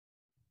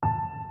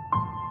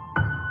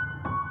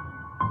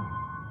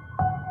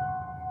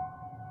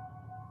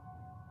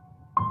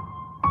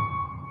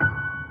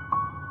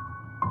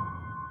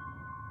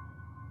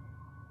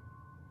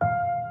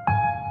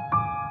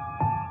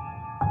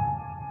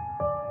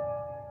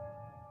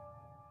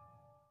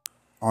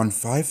On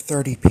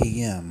 5:30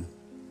 p.m.,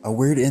 a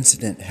weird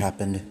incident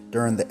happened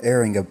during the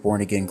airing of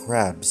Born Again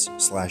Crabs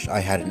 /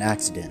 I Had an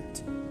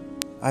Accident.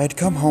 I had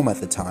come home at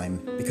the time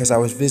because I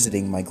was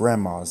visiting my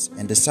grandma's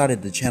and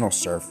decided to channel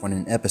surf when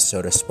an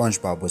episode of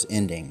SpongeBob was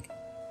ending.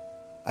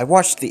 I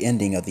watched the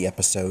ending of the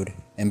episode,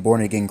 and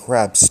Born Again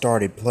Crabs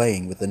started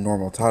playing with the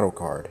normal title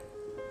card.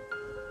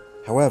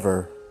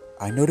 However,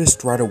 I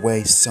noticed right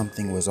away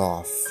something was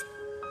off.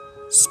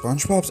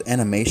 SpongeBob's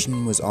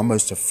animation was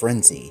almost a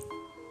frenzy.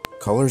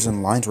 Colors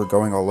and lines were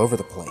going all over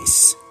the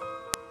place.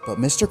 But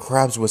Mr.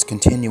 Krabs was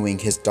continuing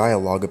his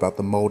dialogue about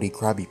the moldy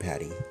Krabby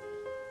Patty.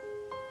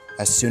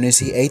 As soon as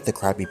he ate the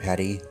Krabby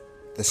Patty,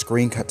 the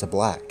screen cut to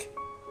black,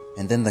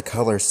 and then the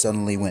colors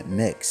suddenly went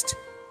mixed.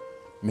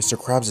 Mr.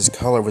 Krabs'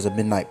 color was a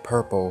midnight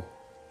purple,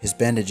 his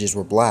bandages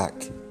were black,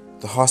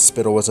 the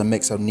hospital was a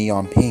mix of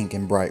neon pink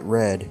and bright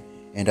red,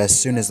 and as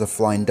soon as the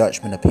Flying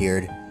Dutchman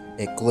appeared,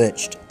 it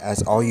glitched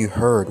as all you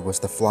heard was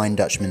the Flying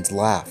Dutchman's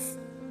laugh.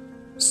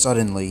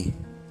 Suddenly,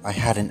 I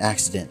Had an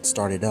Accident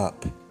started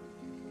up.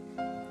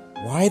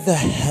 Why the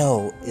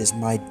hell is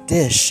my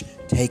dish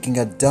taking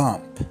a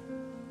dump?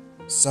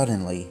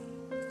 Suddenly,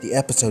 the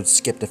episode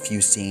skipped a few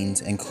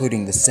scenes,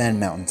 including the Sand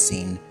Mountain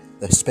scene,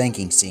 the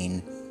spanking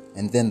scene,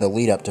 and then the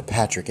lead up to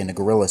Patrick in a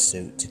gorilla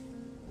suit.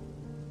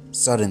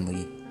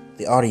 Suddenly,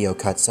 the audio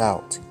cuts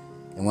out,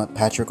 and what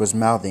Patrick was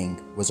mouthing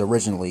was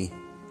originally,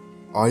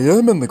 "I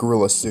am in the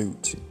gorilla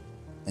suit."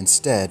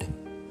 Instead,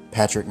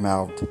 Patrick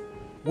mouthed,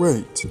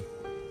 "Wait,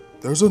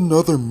 there's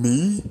another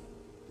me?"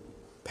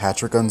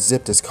 Patrick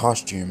unzipped his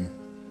costume,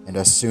 and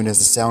as soon as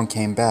the sound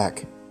came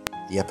back,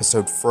 the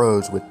episode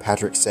froze with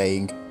Patrick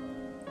saying,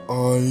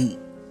 "I,"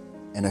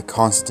 in a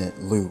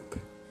constant loop.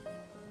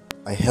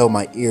 I held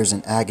my ears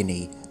in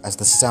agony as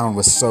the sound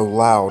was so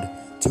loud,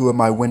 2 of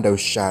my windows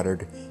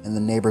shattered, and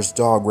the neighbor's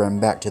dog ran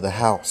back to the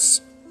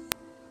house.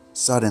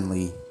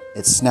 Suddenly,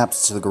 it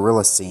snaps to the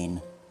gorilla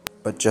scene,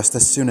 but just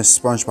as soon as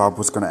SpongeBob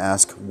was going to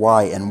ask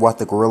why and what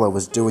the gorilla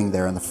was doing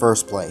there in the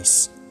first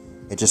place,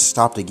 it just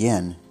stopped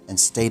again and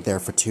stayed there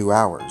for 2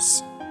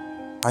 hours.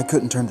 I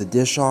couldn't turn the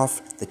dish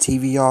off, the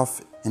TV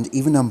off, and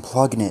even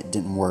unplugging it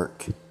didn't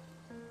work.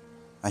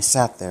 I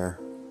sat there,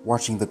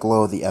 watching the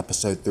glow of the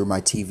episode through my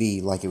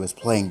TV like it was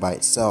playing by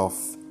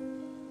itself.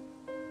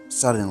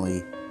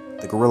 Suddenly,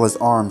 the gorilla's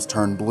arms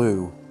turned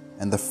blue,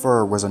 and the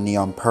fur was a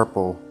neon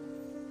purple.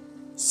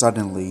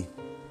 Suddenly,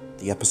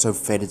 the episode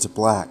faded to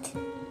black,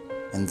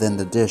 and then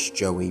the dish,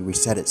 Joey,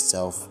 reset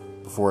itself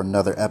before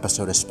another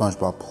episode of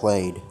SpongeBob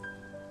played.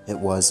 It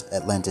was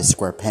Atlantis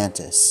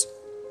SquarePants.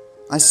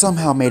 I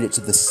somehow made it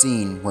to the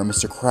scene where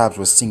Mr. Krabs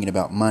was singing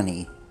about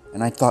money,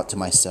 and I thought to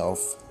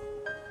myself,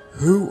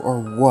 who or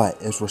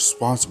what is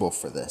responsible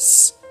for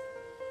this?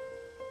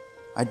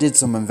 I did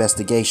some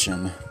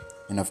investigation,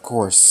 and of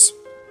course,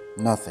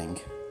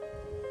 nothing.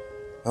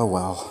 Oh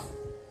well,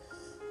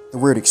 the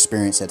weird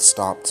experience had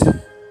stopped,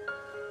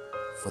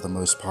 for the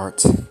most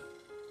part.